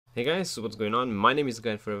Hey guys, what's going on? My name is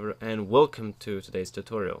Guy Forever and welcome to today's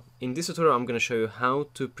tutorial. In this tutorial I'm going to show you how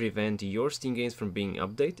to prevent your Steam games from being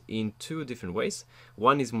updated in two different ways.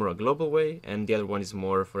 One is more a global way and the other one is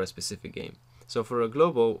more for a specific game. So for a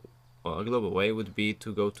global way would be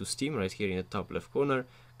to go to Steam right here in the top left corner,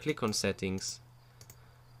 click on settings,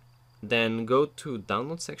 then go to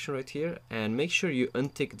download section right here and make sure you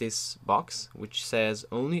untick this box which says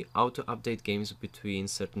only auto update games between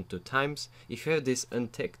certain two times. If you have this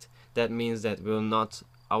unticked, that means that will not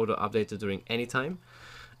auto update during any time,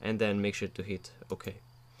 and then make sure to hit OK.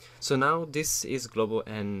 So now this is global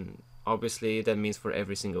and obviously that means for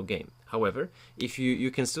every single game. However, if you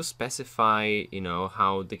can still specify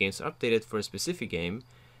how the games are updated for a specific game,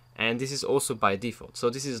 and this is also by default. So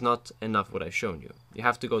this is not enough what I've shown you. You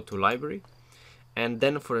have to go to library, and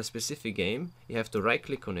then for a specific game you have to right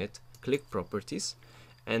click on it, click properties,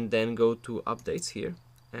 and then go to updates here,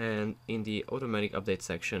 and in the automatic update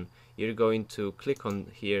section you're going to click on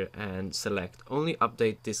here and select only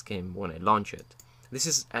update this game when I launch it. This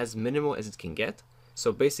is as minimal as it can get.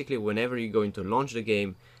 So basically whenever you're going to launch the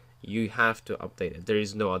game you have to update it. There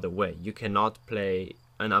is no other way. You cannot play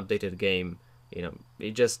an updated game.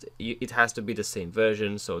 It has to be the same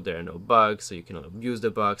version, so there are no bugs, so you cannot abuse the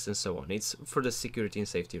bugs and so on. It's for the security and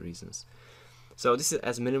safety reasons. So this is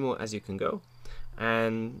as minimal as you can go,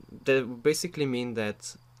 and that basically mean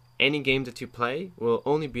that any game that you play will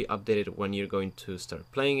only be updated when you're going to start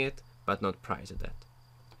playing it, but not prior to that.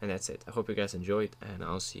 And that's it. I hope you guys enjoyed, and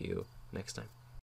I'll see you next time.